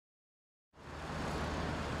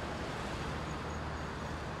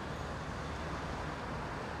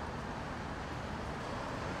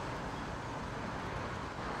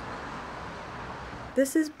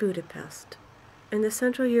This is Budapest, in the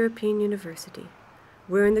Central European University,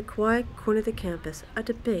 where in the quiet corner of the campus a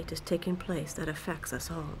debate is taking place that affects us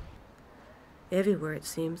all. Everywhere, it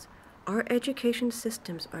seems, our education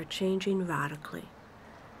systems are changing radically.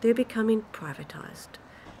 They're becoming privatized,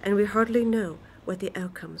 and we hardly know what the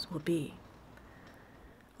outcomes will be.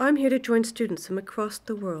 I'm here to join students from across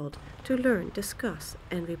the world to learn, discuss,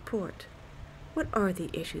 and report. What are the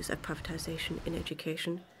issues of privatization in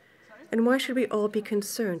education? And why should we all be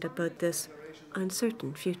concerned about this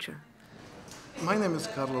uncertain future? My name is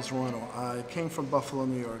Carlos Ruano. I came from Buffalo,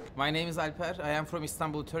 New York. My name is Alper. I am from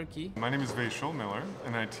Istanbul, Turkey. My name is Vaishal Miller,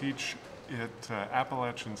 and I teach at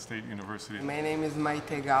Appalachian State University. My name is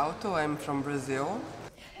Maite Gauto. I'm from Brazil.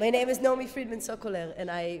 My name is Naomi Friedman Sokoler, and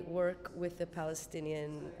I work with the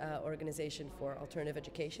Palestinian Organization for Alternative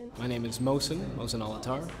Education. My name is Mohsen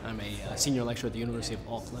Alatar. I'm a senior lecturer at the University of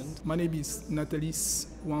Auckland. My name is Nathalie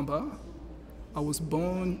Wamba. I was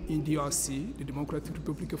born in DRC, the Democratic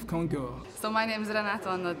Republic of Congo. So my name is Renata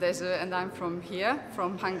Annadeje, and I'm from here,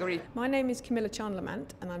 from Hungary. My name is Camilla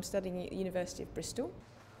Chandlermant, and I'm studying at the University of Bristol.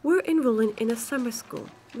 We're enrolling in a summer school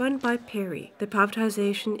run by PERI, the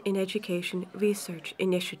Privatisation in Education Research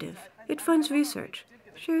Initiative. It funds research,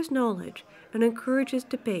 shares knowledge, and encourages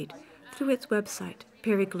debate through its website,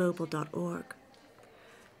 periglobal.org.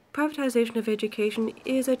 Privatisation of education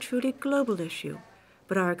is a truly global issue,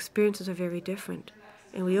 but our experiences are very different,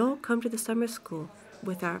 and we all come to the summer school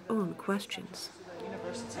with our own questions.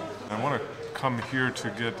 I want to come here to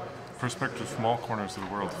get perspective from all corners of the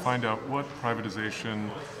world to find out what privatization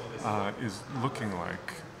is looking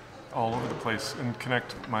like all over the place and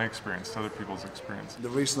connect my experience to other people's experience. The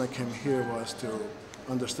reason I came here was to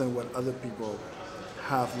understand what other people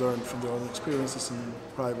have learned from their own experiences in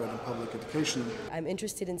private and public education. I'm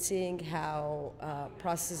interested in seeing how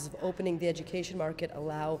processes of opening the education market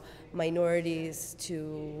allow minorities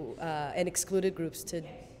to and excluded groups to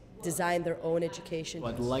design their own education.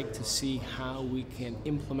 I'd like to see how we can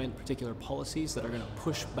implement particular policies that are going to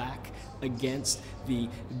push back against the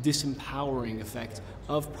disempowering effect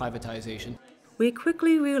of privatization. We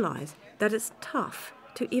quickly realize that it's tough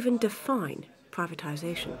to even define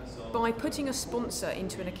privatization. By putting a sponsor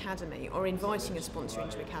into an academy or inviting a sponsor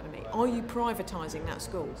into an academy, are you privatising that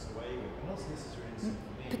school?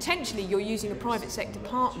 Potentially you're using a private sector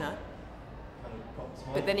partner,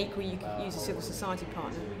 but then equally you could use a civil society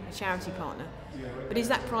partner, a charity partner. But is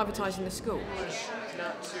that privatising the school?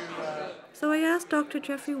 So I asked Dr.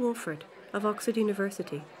 Jeffrey Wolford of Oxford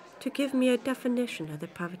University to give me a definition of the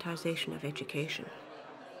privatisation of education.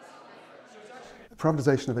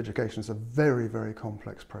 Privatisation of education is a very, very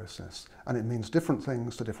complex process, and it means different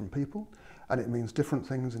things to different people, and it means different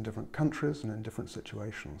things in different countries and in different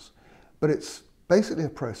situations. But it's basically a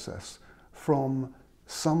process from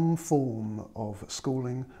some form of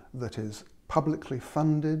schooling that is publicly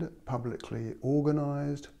funded, publicly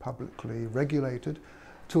organised, publicly regulated,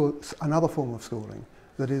 to another form of schooling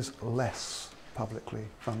that is less publicly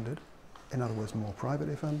funded, in other words more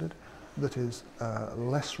privately funded, that is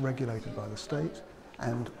less regulated by the state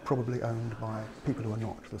and probably owned by people who are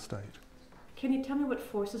not the state. Can you tell me what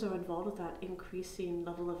forces are involved with that increasing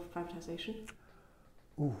level of privatisation?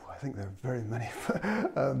 Ooh, I think there are very many.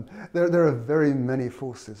 There are very many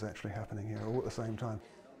forces actually happening here all at the same time.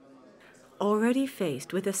 Already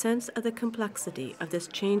faced with a sense of the complexity of this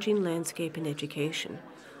changing landscape in education,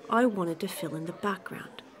 I wanted to fill in the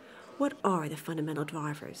background. What are the fundamental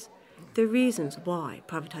drivers? The reasons why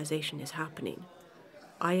privatization is happening?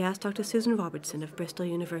 I asked Dr. Susan Robertson of Bristol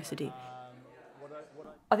University.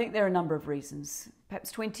 I think there are a number of reasons.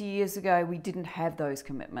 Perhaps 20 years ago we didn't have those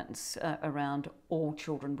commitments around all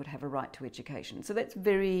children would have a right to education. So that's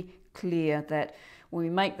very clear that when we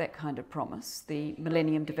make that kind of promise, the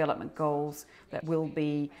Millennium Development Goals that will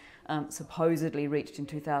be supposedly reached in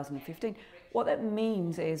 2015, what that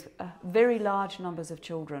means is very large numbers of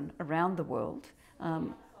children around the world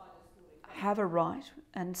have a right,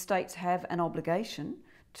 and states have an obligation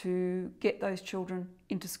to get those children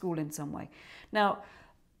into school in some way. Now,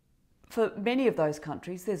 for many of those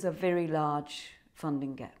countries, there's a very large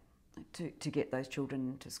funding gap to get those children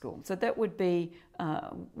into school. So that would be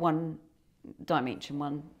one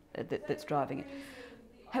dimension, that's driving it.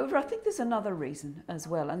 However, I think there's another reason as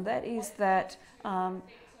well, and that is that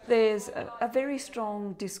there's a very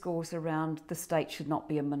strong discourse around the state should not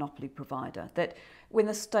be a monopoly provider, that when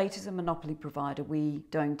the state is a monopoly provider, we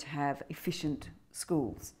don't have efficient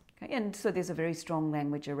schools. Okay? And so there's a very strong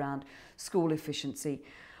language around school efficiency.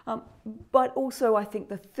 But also I think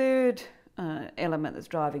the third element that's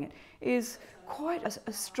driving it is quite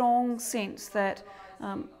a strong sense that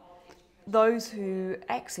those who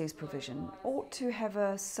access provision ought to have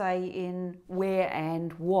a say in where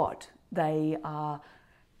and what they are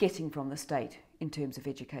getting from the state in terms of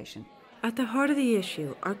education. At the heart of the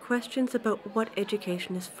issue are questions about what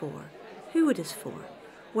education is for, who it is for,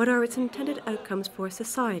 what are its intended outcomes for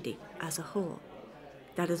society as a whole.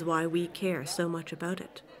 That is why we care so much about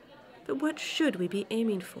it. But what should we be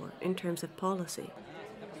aiming for in terms of policy?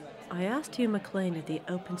 I asked Hugh McLean of the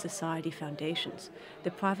Open Society Foundations,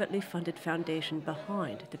 the privately funded foundation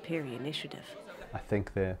behind the PERI initiative. I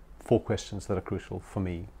think there are 4 questions that are crucial for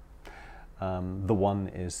me. The one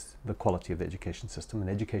is the quality of the education system. An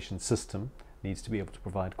education system needs to be able to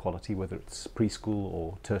provide quality, whether it's preschool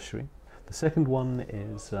or tertiary. The second one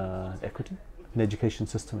is equity. An education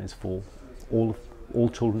system is for all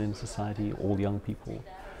children in society, all young people.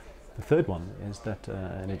 The third one is that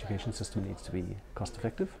an education system needs to be cost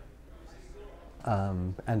effective.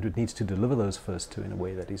 And it needs to deliver those first 2 in a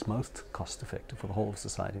way that is most cost effective for the whole of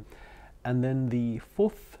society. And then the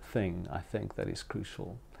fourth thing I think that is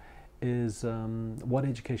crucial is what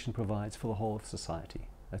education provides for the whole of society.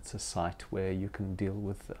 It's a site where you can deal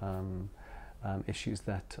with issues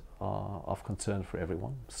that are of concern for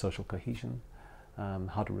everyone: social cohesion,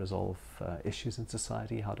 how to resolve issues in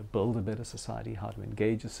society, how to build a better society, how to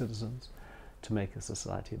engage as citizens to make a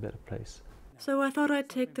society a better place. So I thought I'd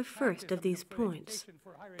take the first of these points,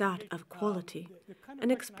 that of quality,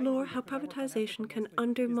 and explore how privatisation can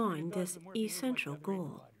undermine this essential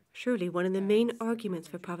goal. Surely one of the main arguments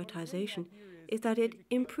for privatisation is that it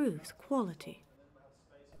improves quality.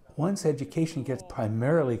 Once education gets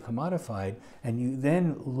primarily commodified, and you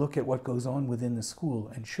then look at what goes on within the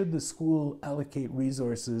school, and should the school allocate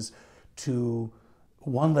resources to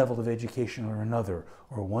one level of education or another,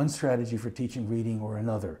 or one strategy for teaching reading or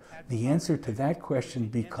another, the answer to that question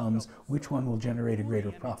becomes which one will generate a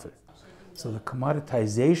greater profit. So the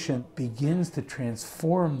commoditization begins to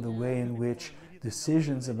transform the way in which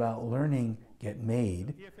decisions about learning get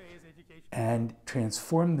made, and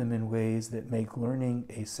transform them in ways that make learning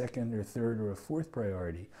a second or third or a fourth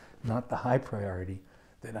priority, not the high priority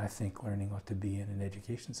that I think learning ought to be in an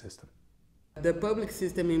education system. The public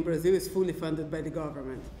system in Brazil is fully funded by the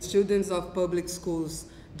government. Students of public schools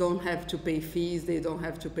don't have to pay fees, they don't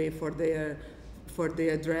have to pay for their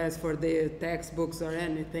dress, for their textbooks or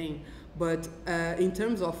anything. But in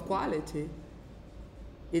terms of quality,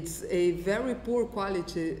 it's a very poor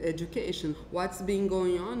quality education. What's been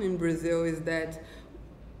going on in Brazil is that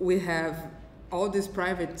we have all this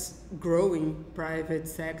growing private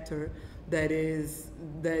sector that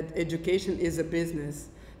education is a business.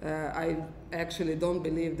 I actually don't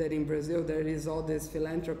believe that in Brazil there is all these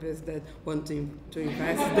philanthropists that want to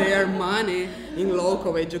invest their money in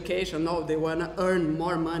local education. No, they want to earn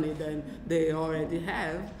more money than they already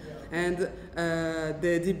have. And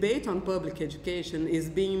the debate on public education is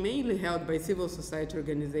being mainly held by civil society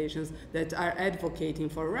organizations that are advocating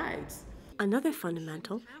for rights. Another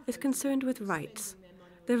fundamental is concerned with rights,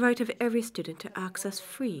 the right of every student to access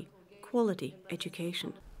free, quality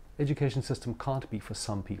education. Education system can't be for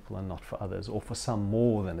some people and not for others, or for some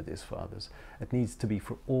more than it is for others. It needs to be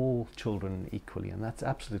for all children equally, and that's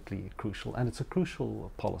absolutely crucial, and it's a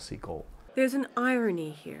crucial policy goal. There's an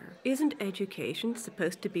irony here. Isn't education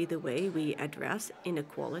supposed to be the way we address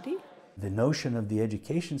inequality? The notion of the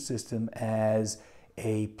education system as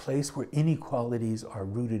a place where inequalities are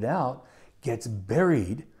rooted out gets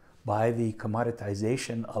buried by the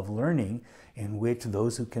commoditization of learning, in which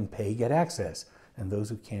those who can pay get access, and those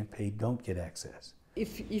who can't pay don't get access.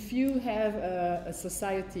 If you have a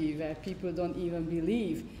society where people don't even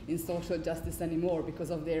believe in social justice anymore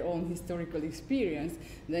because of their own historical experience,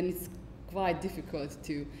 then it's quite difficult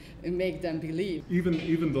to make them believe.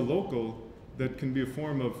 Even the local, that can be a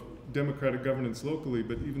form of democratic governance locally,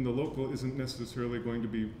 but even the local isn't necessarily going to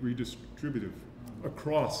be redistributive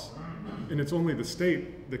across, and it's only the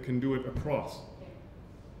state that can do it across.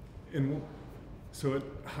 And so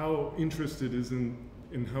how interested is in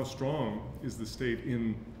how strong is the state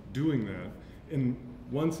in doing that? And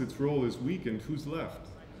once its role is weakened, who's left?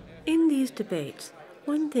 In these debates,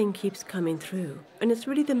 one thing keeps coming through, and it's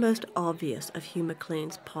really the most obvious of Hugh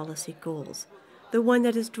McLean's policy goals, the one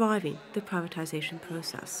that is driving the privatisation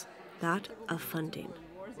process, that of funding,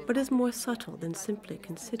 but is more subtle than simply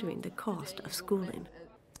considering the cost of schooling.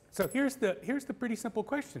 So here's the pretty simple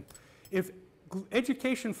question. If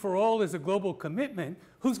education for all is a global commitment,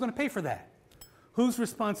 who's going to pay for that? Whose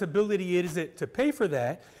responsibility is it to pay for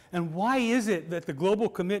that? And why is it that the global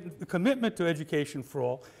commitment to education for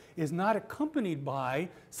all is not accompanied by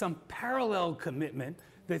some parallel commitment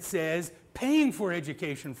that says paying for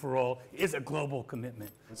education for all is a global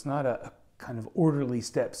commitment? It's not a kind of orderly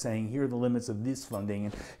steps saying, here are the limits of this funding,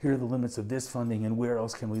 and here are the limits of this funding, and where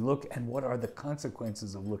else can we look, and what are the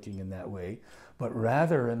consequences of looking in that way, but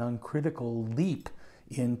rather an uncritical leap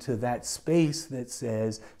into that space that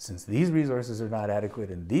says, since these resources are not adequate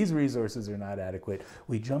and these resources are not adequate,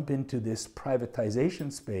 we jump into this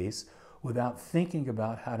privatization space without thinking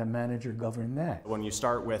about how to manage or govern that. When you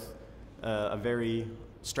start with a very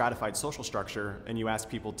stratified social structure and you ask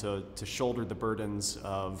people to shoulder the burdens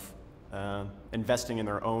of investing in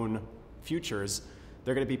their own futures,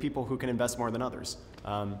 they're going to be people who can invest more than others.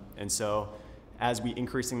 And so as we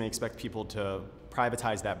increasingly expect people to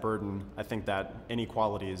privatize that burden, I think that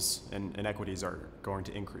inequalities and inequities are going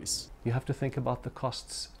to increase. You have to think about the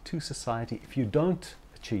costs to society if you don't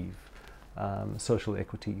achieve social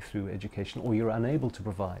equity through education, or you're unable to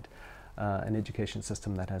provide an education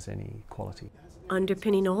system that has any quality.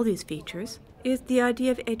 Underpinning all these features is the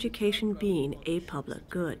idea of education being a public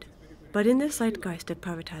good. But in the zeitgeist of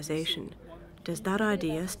privatization, does that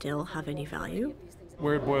idea still have any value?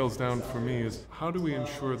 Where it boils down for me is, how do we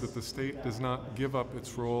ensure that the state does not give up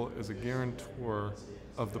its role as a guarantor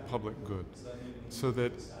of the public good, so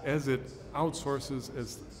that as it outsources,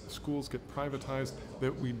 as schools get privatized,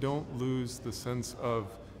 that we don't lose the sense of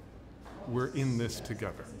we're in this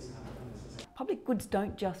together. Public goods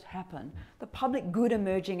don't just happen. The public good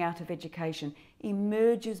emerging out of education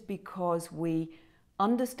emerges because we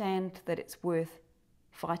understand that it's worth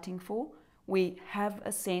fighting for. We have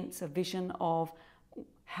a sense, a vision of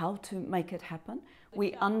how to make it happen.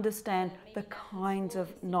 We understand the kinds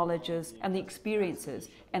of knowledges and the experiences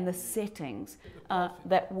and the settings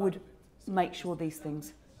that would make sure these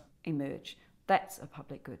things emerge. That's a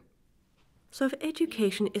public good. So if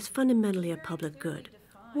education is fundamentally a public good,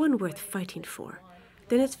 one worth fighting for,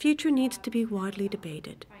 then its future needs to be widely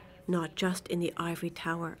debated, not just in the ivory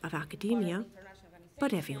tower of academia,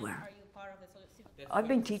 but everywhere. I've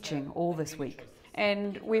been teaching all this week,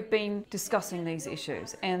 and we've been discussing these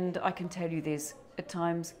issues, and I can tell you there's at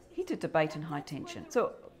times heated debate and high tension.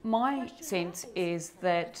 So my sense is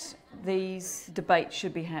that these debates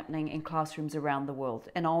should be happening in classrooms around the world,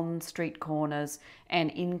 and on street corners, and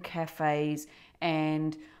in cafes,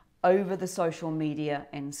 and over the social media,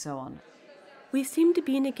 and so on. We seem to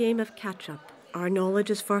be in a game of catch-up. Our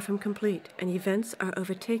knowledge is far from complete, and events are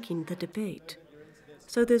overtaking the debate.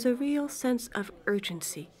 So there's a real sense of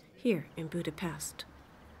urgency here in Budapest.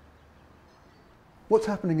 What's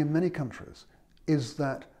happening in many countries is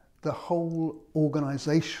that the whole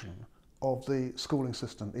organisation of the schooling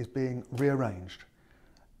system is being rearranged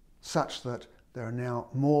such that there are now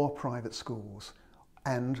more private schools,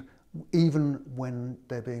 and even when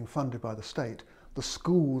they're being funded by the state, the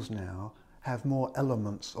schools now have more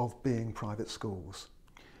elements of being private schools.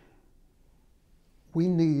 We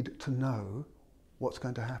need to know what's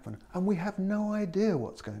going to happen, and we have no idea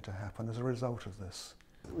what's going to happen as a result of this.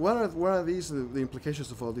 What are these the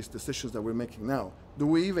implications of all these decisions that we're making now? Do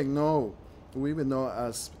we even know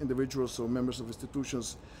as individuals or members of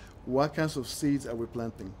institutions what kinds of seeds are we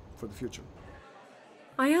planting for the future?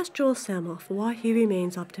 I asked Joel Samoff why he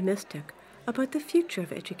remains optimistic about the future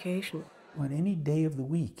of education. On any day of the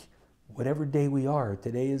week, whatever day we are,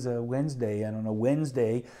 today is a Wednesday, and on a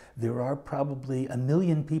Wednesday there are probably 1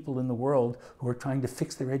 million people in the world who are trying to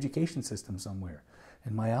fix their education system somewhere.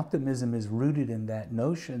 And my optimism is rooted in that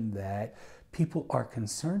notion that people are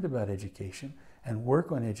concerned about education and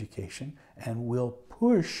work on education and will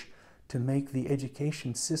push to make the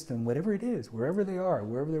education system, whatever it is, wherever they are,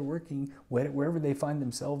 wherever they're working, wherever they find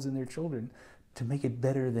themselves and their children, to make it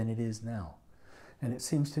better than it is now. And it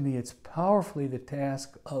seems to me it's powerfully the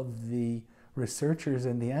task of the researchers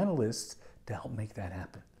and the analysts to help make that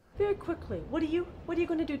happen. Very quickly, what are you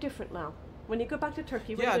going to do different now? When you go back to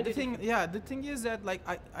Turkey, what are you going to do? The thing is that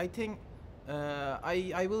I think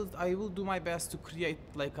I will do my best to create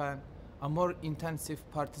like a more intensive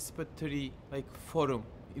participatory forum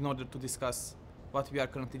in order to discuss what we are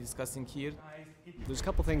currently discussing here. There's a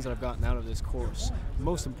couple things that I've gotten out of this course. The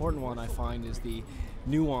most important one I find is the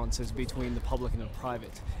nuances between the public and the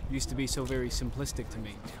private. It used to be so very simplistic to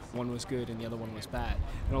me. One was good and the other one was bad.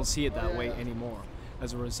 I don't see it that way anymore.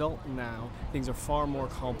 As a result now, things are far more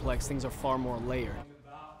complex, things are far more layered.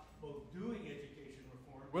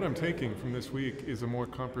 What I'm taking from this week is a more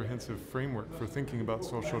comprehensive framework for thinking about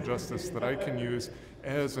social justice that I can use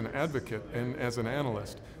as an advocate and as an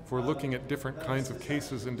analyst for looking at different kinds of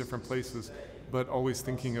cases in different places, but always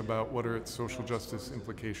thinking about what are its social justice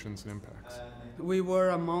implications and impacts. We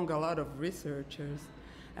were among a lot of researchers,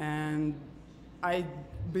 and I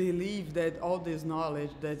believe that all this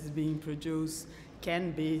knowledge that's being produced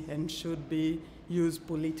can be and should be used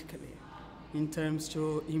politically. in terms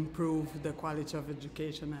to improve the quality of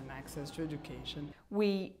education and access to education.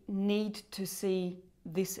 We need to see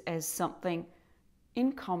this as something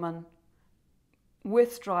in common,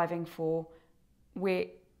 worth striving for. We're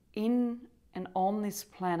in and on this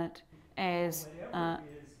planet as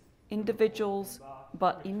individuals,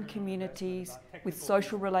 but in communities with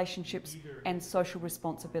social relationships and social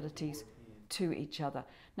responsibilities to each other.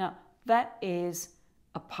 Now, that is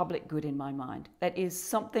a public good in my mind. That is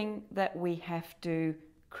something that we have to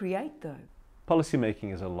create, though. Policy making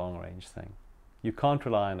is a long-range thing. You can't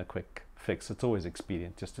rely on a quick fix. It's always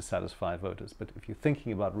expedient just to satisfy voters. But if you're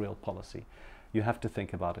thinking about real policy, you have to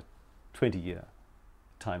think about a 20-year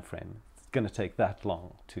time frame. It's going to take that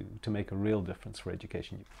long to make a real difference for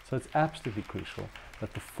education. So it's absolutely crucial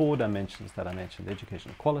that the 4 dimensions that I mentioned,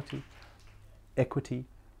 educational quality, equity,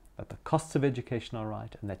 that the costs of education are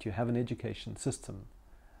right, and that you have an education system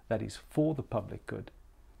that is for the public good,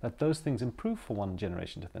 that those things improve for one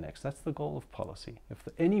generation to the next. That's the goal of policy. If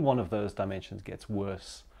any one of those dimensions gets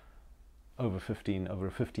worse over a 15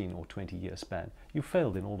 or 20 year span, you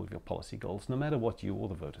failed in all of your policy goals, no matter what you or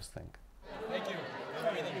the voters think. Thank you.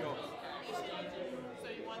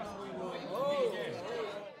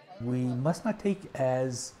 We must not take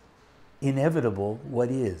as inevitable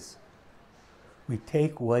what is. We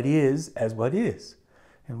take what is as what is,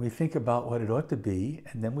 and we think about what it ought to be,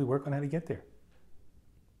 and then we work on how to get there.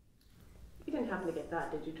 You didn't happen to get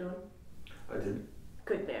that, did you, John? I did.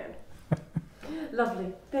 Good man.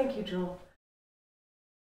 Lovely. Thank you, Joel.